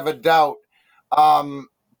little bit of a doubt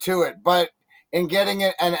to it, but in getting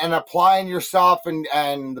it and applying yourself,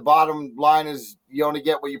 and the bottom line is you only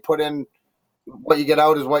get what you put in. What you get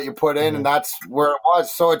out is what you put in, and that's where it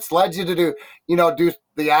was. So it's led you to do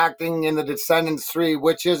the acting in the Descendants 3,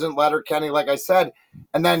 which isn't Letterkenny, like I said.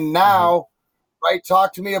 And then now, right,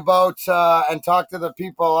 talk to me about and talk to the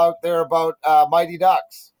people out there about Mighty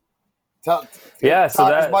Ducks. Talk as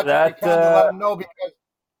much as you can to let them know, because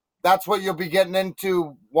that's what you'll be getting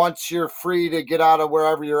into once you're free to get out of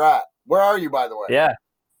wherever you're at. Where are you, by the way? Yeah,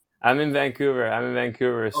 I'm in Vancouver.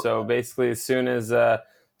 Okay. So basically, as soon as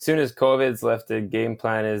COVID's lifted, game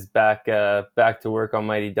plan is back to work on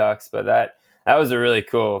Mighty Ducks. But that was a really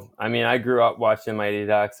cool. I mean, I grew up watching Mighty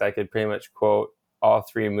Ducks. I could pretty much quote all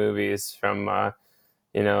 3 movies from the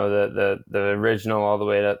original all the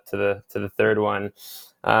way up to the third one.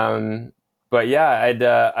 But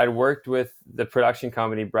yeah, I'd worked with the production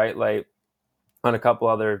company Brightlight on a couple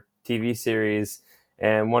other TV series,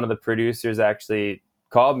 and one of the producers actually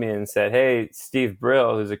called me and said, "Hey, Steve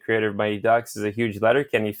Brill, who's a creator of Mighty Ducks, is a huge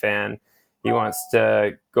Letterkenny fan. He wants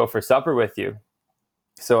to go for supper with you."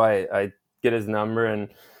 So I get his number and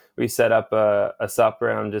we set up a supper.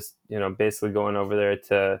 And I'm just, basically going over there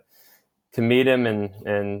to meet him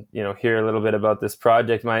and hear a little bit about this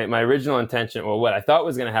project. My original intention, what I thought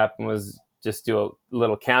was going to happen was just do a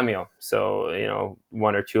little cameo. So,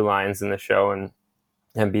 1 or 2 lines in the show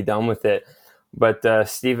and be done with it. But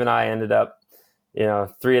Steve and I ended up,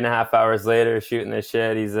 3.5 hours later shooting this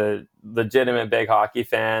shit. He's a legitimate big hockey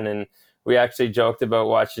fan, and we actually joked about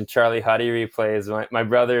watching Charlie Huddy replays. My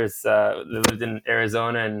brothers lived in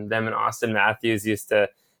Arizona, and them and Austin Matthews used to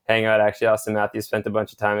hang out. Actually, Austin Matthews spent a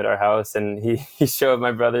bunch of time at our house, and he showed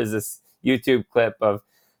my brothers this YouTube clip of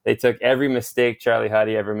they took every mistake Charlie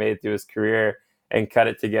Huddy ever made through his career and cut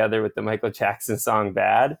it together with the Michael Jackson song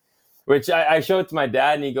Bad. Which I showed to my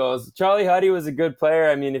dad, and he goes, "Charlie Huddy was a good player.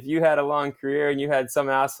 I mean, if you had a long career and you had some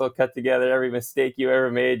asshole cut together every mistake you ever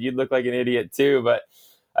made, you'd look like an idiot too." But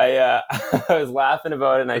I was laughing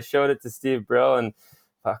about it, and I showed it to Steve Brill, and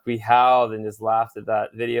we howled and just laughed at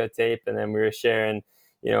that videotape. And then we were sharing,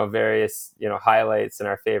 various, highlights and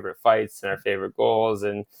our favorite fights and our favorite goals.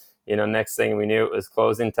 And, next thing we knew, it was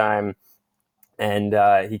closing time. And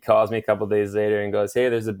he calls me a couple of days later and goes, "Hey,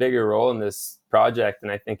 there's a bigger role in this project, and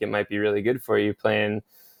I think it might be really good for you playing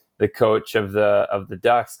the coach of the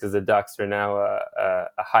Ducks, because the Ducks are now a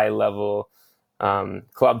high level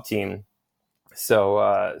club team."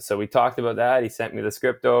 So we talked about that. He sent me the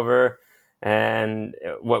script over, and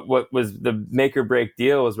what was the make or break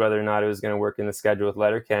deal was whether or not it was going to work in the schedule with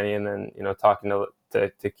Letterkenny. And then talking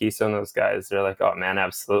to Keystone, those guys, they're like, "Oh man,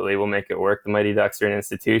 absolutely, we'll make it work. The Mighty Ducks are an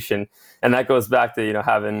institution." And that goes back to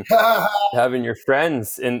having your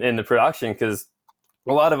friends in the production, because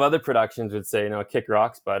a lot of other productions would say, "Kick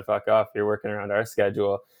rocks, bud, fuck off, you're working around our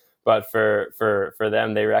schedule." But for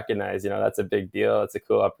them, they recognize that's a big deal. It's a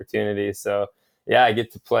cool opportunity. So yeah, I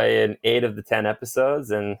get to play in 8 of the 10 episodes,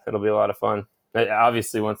 and it'll be a lot of fun.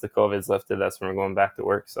 Obviously, once the COVID's lifted, that's when we're going back to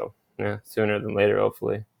work. So yeah, sooner than later,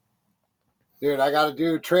 hopefully. Dude, I got to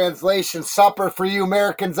do translation supper for you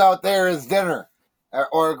Americans out there is dinner,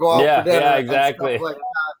 or go out for dinner. Yeah, exactly. Like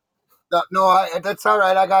that. No, that's all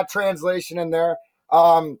right. I got translation in there.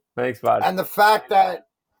 Thanks, bud. And the fact that,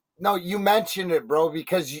 no, you mentioned it, bro,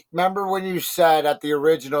 because remember when you said at the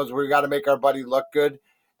originals we got to make our buddy look good,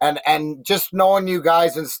 and just knowing you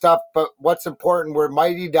guys and stuff. But what's important, we're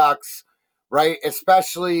Mighty Ducks, right?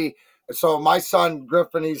 Especially so. My son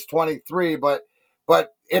Griffin, he's 23, but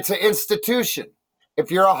it's an institution. If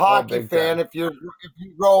you're a hockey fan, if you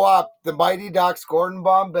grow up, the Mighty Ducks, Gordon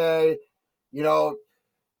Bombay, you know,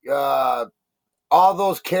 all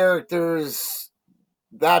those characters,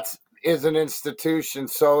 is an institution.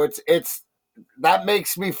 So it's that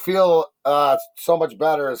makes me feel so much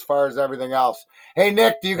better as far as everything else. Hey,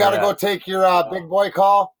 Nick, do you got to go take your big boy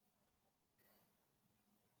call?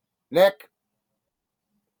 Nick?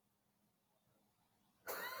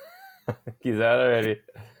 He's out already.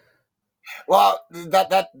 Well,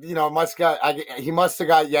 that he must have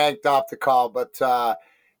got yanked off the call. But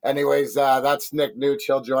anyways, that's Nick Nooch.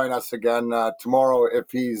 He'll join us again tomorrow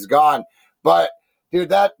if he's gone. But dude,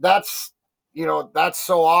 that's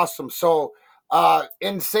so awesome. So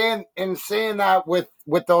in saying that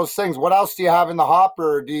with those things, what else do you have in the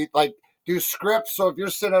hopper? Do you do scripts? So if you're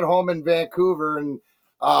sitting at home in Vancouver and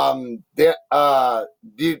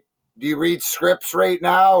do you read scripts right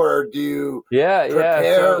now, or do you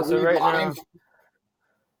prepare? So right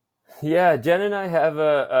now, Jen and I have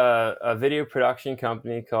a video production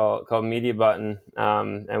company called Media Button,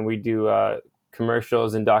 and we do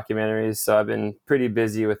commercials and documentaries. So I've been pretty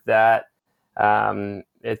busy with that.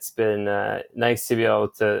 It's been nice to be able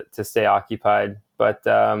to stay occupied. But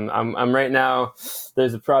I'm right now,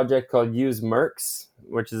 there's a project called Use Mercs,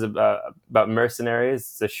 which is about mercenaries.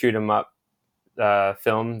 It's a shoot 'em up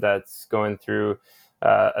film that's going through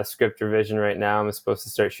a script revision right now. I'm supposed to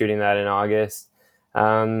start shooting that in August.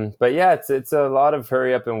 But yeah, it's a lot of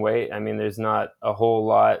hurry up and wait. I mean, there's not a whole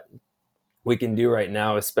lot we can do right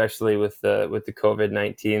now, especially with the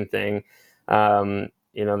COVID-19 thing.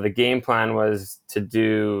 The game plan was to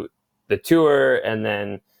do the tour and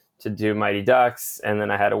then to do Mighty Ducks, and then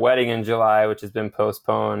I had a wedding in July, which has been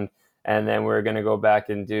postponed. And then we're going to go back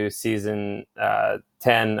and do season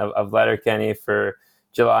 10 of Letterkenny for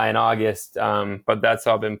July and August. But that's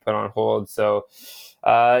all been put on hold. So,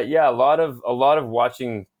 a lot of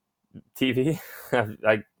watching TV.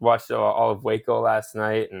 I watched all of Waco last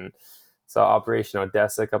night and saw Operation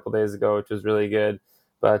Odessa a couple days ago, which was really good.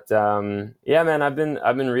 But man, I've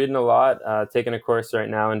been reading a lot, taking a course right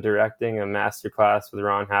now in directing, a master class with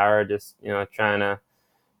Ron Howard. Just trying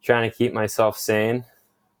to keep myself sane.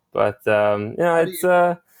 But sorry.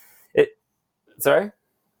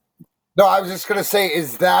 No, I was just gonna say,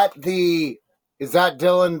 is that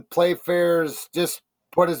Dylan Playfair's just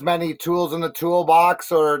put as many tools in the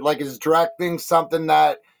toolbox, or is directing something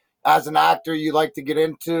that as an actor you like to get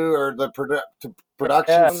into, or the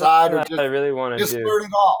production side, or just I really want to learn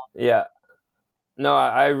it all? Yeah. No,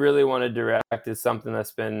 I really want to direct. It's something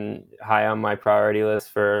that's been high on my priority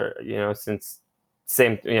list for since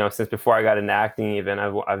before I got into acting. Even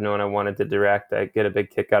I've known I wanted to direct. I get a big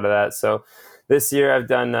kick out of that. So this year I've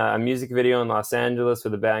done a music video in Los Angeles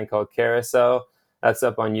with a band called Carousel. That's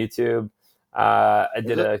up on YouTube. I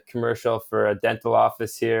did a commercial for a dental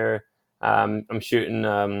office here. I'm shooting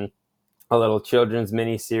a little children's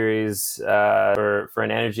mini series for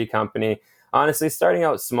an energy company. Honestly, starting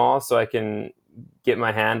out small so I can get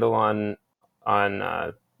my handle on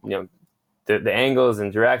the angles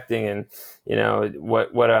and directing, and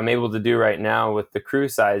what I'm able to do right now with the crew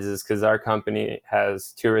sizes, because our company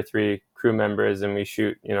has 2 or 3 crew members and we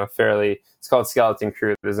shoot it's called skeleton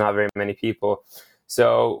crew. There's not very many people,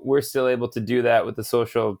 so we're still able to do that with the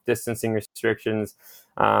social distancing restrictions.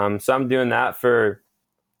 So I'm doing that for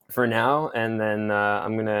now, and then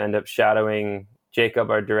I'm gonna end up shadowing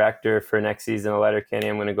Jacob, our director, for next season of Letterkenny.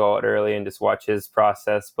 I'm gonna go out early and just watch his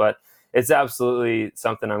process, but it's absolutely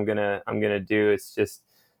something I'm gonna do. It's just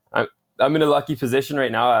I'm in a lucky position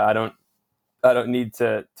right now. I don't need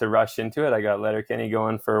to rush into it. I got Letterkenny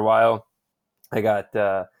going for a while. I got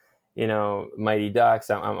Mighty Ducks.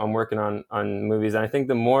 I'm working on movies, and I think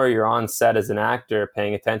the more you're on set as an actor,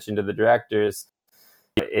 paying attention to the directors,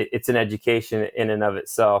 it's an education in and of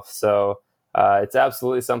itself. So it's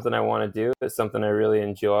absolutely something I want to do. It's something I really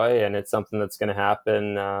enjoy, and it's something that's going to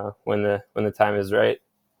happen when the time is right.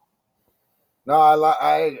 No,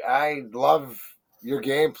 I love your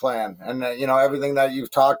game plan, and everything that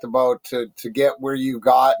you've talked about to get where you've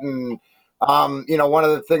gotten. One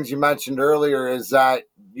of the things you mentioned earlier is that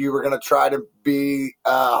you were going to try to be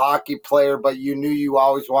a hockey player, but you knew you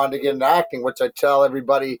always wanted to get into acting, which I tell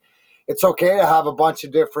everybody, it's okay to have a bunch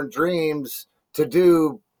of different dreams to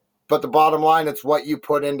do, but the bottom line, it's what you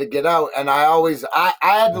put in to get out. And I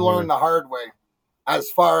had to learn the hard way as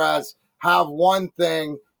far as have one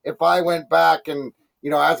thing, if I went back and,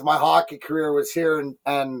 as my hockey career was here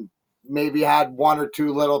and maybe had one or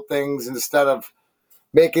two little things instead of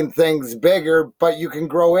making things bigger, but you can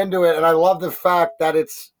grow into it. And I love the fact that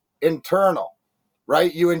it's internal,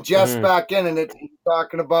 right? You ingest back in, and it's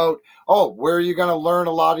talking about, where are you going to learn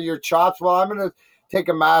a lot of your chops? Well, I'm going to take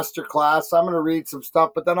a master class. I'm going to read some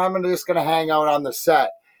stuff, but then I'm just going to hang out on the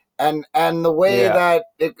set. And the way that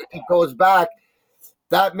it goes back,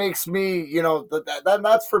 that makes me,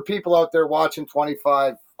 that's for people out there watching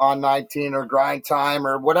 25 on 19 or grind time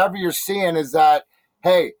or whatever you're seeing, is that,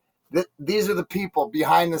 hey, these are the people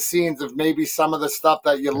behind the scenes of maybe some of the stuff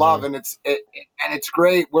that you love. And it's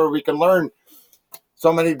great where we can learn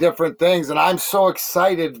so many different things. And I'm so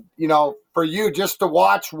excited, for you just to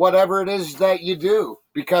watch whatever it is that you do,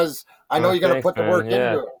 because I know you're going to put the work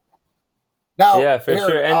into it. Now, for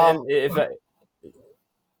sure. And if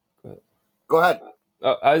go ahead.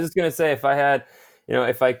 I was just going to say, if I had,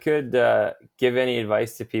 if I could give any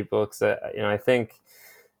advice to people, because, I think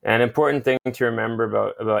an important thing to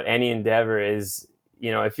remember about any endeavor is,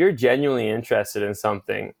 if you're genuinely interested in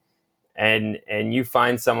something and you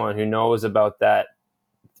find someone who knows about that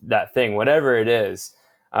thing, whatever it is,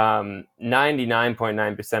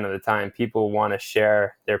 99.9% of the time, people want to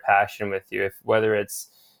share their passion with you. Whether it's,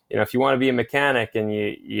 if you want to be a mechanic and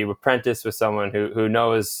you apprentice with someone who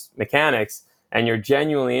knows mechanics, and you're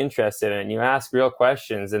genuinely interested in it, and you ask real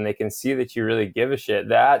questions, and they can see that you really give a shit,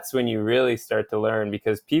 that's when you really start to learn.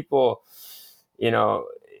 Because people,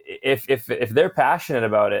 if they're passionate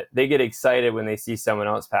about it, they get excited when they see someone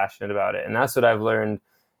else passionate about it. And that's what I've learned,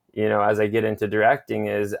 as I get into directing,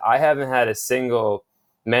 is I haven't had a single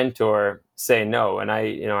mentor say no. And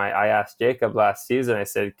I asked Jacob last season, I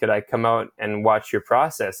said, could I come out and watch your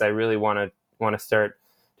process? I really want to start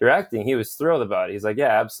directing. He was thrilled about it. He's like,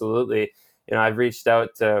 yeah, absolutely. I've reached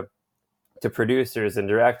out to producers and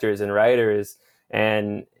directors and writers,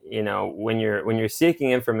 and when you're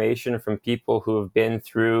seeking information from people who have been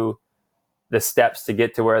through the steps to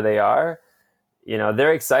get to where they are,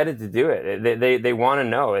 they're excited to do it. They want to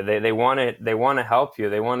know. They want to help you.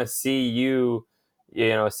 They want to see you,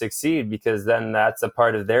 succeed, because then that's a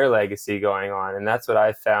part of their legacy going on. And that's what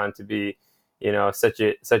I found to be, such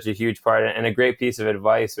a huge part, and a great piece of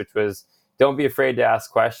advice, which was, don't be afraid to ask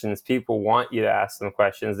questions. People want you to ask them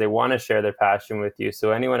questions. They want to share their passion with you. So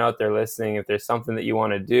anyone out there listening, if there's something that you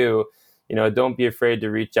want to do, don't be afraid to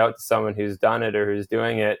reach out to someone who's done it or who's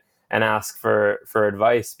doing it and ask for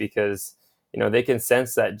advice, because, they can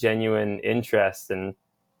sense that genuine interest. And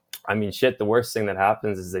I mean, shit, the worst thing that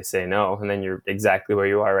happens is they say no, and then you're exactly where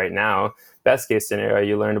you are right now. Best case scenario,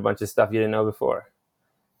 you learned a bunch of stuff you didn't know before.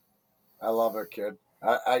 I love it, kid.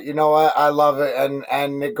 You know what? I love it,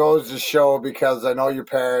 and it goes to show, because I know your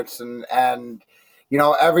parents and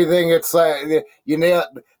everything. It's like,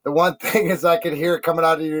 the one thing is, I can hear it coming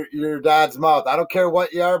out of your dad's mouth. I don't care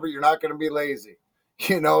what you are, but you're not going to be lazy.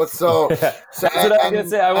 So that's what I was gonna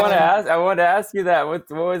say. I want to ask you that. What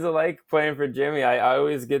was it like playing for Jimmy? I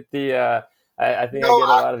always get the I think I get a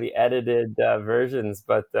lot of the edited versions,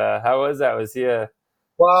 but how was that? Was he a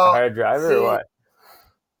hard driver or what?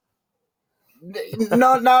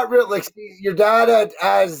 No, not really. Like, your dad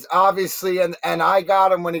has obviously, and I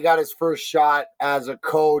got him when he got his first shot as a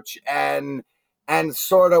coach, and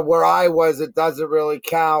sort of where I was, it doesn't really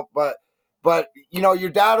count. But your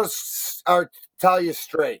dad will tell you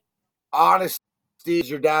straight. Honesty is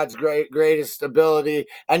your dad's greatest ability,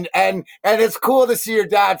 and it's cool to see your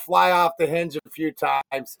dad fly off the hinge a few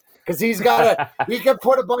times, because he can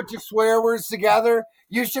put a bunch of swear words together.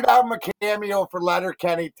 You should have him a cameo for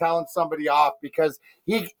Letterkenny telling somebody off, because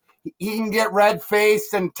he can get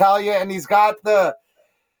red-faced and tell you, and he's got the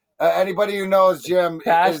anybody who knows Jim,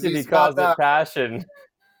 passion. He calls it passion.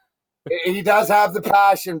 He does have the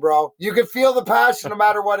passion, bro. You can feel the passion no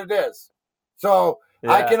matter what it is. So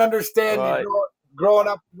I can understand you growing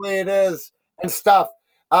up the way it is and stuff.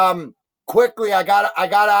 Quickly, I gotta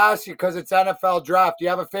ask you, because it's NFL draft. Do you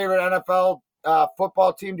have a favorite NFL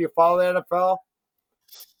football team? Do you follow the NFL?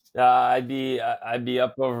 I'd be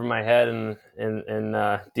up over my head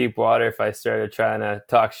in deep water if I started trying to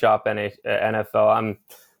talk shop NFL. I'm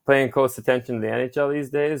paying close attention to the NHL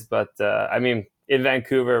these days, but I mean, in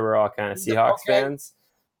Vancouver, we're all kind of Seahawks fans.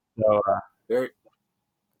 So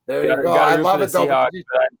there you go. I love it, though.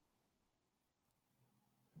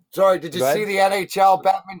 Sorry, did you see the NHL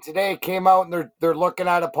Bettman today? It came out, and they're looking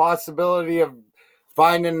at a possibility of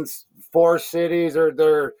finding 4 cities, or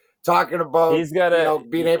they're talking about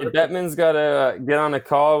being able to. Bettman's got to get on a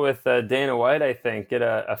call with Dana White, I think. Get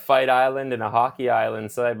a fight island and a hockey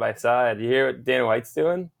island side by side. You hear what Dana White's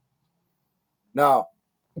doing? No.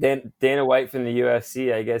 Dana White from the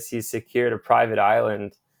UFC, I guess he's secured a private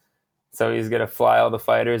island. So he's going to fly all the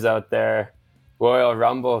fighters out there, Royal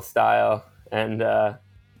Rumble style, and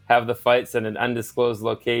have the fights at an undisclosed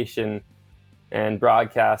location and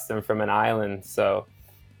broadcast them from an island. So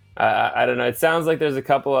I don't know. It sounds like there's a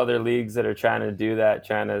couple other leagues that are trying to do that,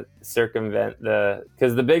 trying to circumvent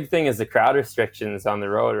because the big thing is the crowd restrictions on the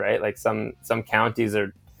road, right? Like some counties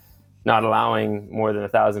are not allowing more than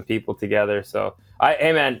 1,000 people together. So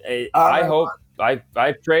I hope, I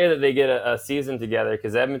pray that they get a season together,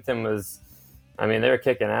 because Edmonton was, I mean, they were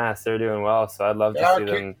kicking ass. They're doing well. So I'd love to see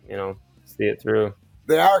them, see it through.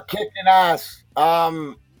 They are kicking ass.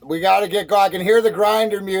 We got to get going. I can hear the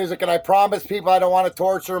grinder music, and I promise people I don't want to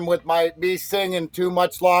torture them with me singing too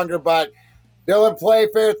much longer. But Dylan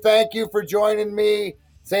Playfair, thank you for joining me.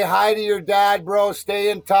 Say hi to your dad, bro. Stay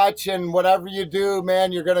in touch, and whatever you do,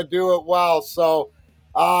 man, you're gonna do it well. So,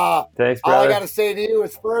 thanks, brother. All I gotta say to you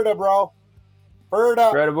is Ferda, bro.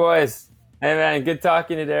 Ferda boys. Hey, man, good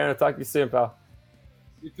talking to you, Darren. I'll talk to you soon, pal.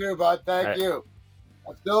 You too, bud. Thank you.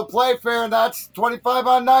 That's Dylan Playfair, and that's 25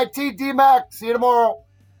 on 19. D-Mac. See you tomorrow.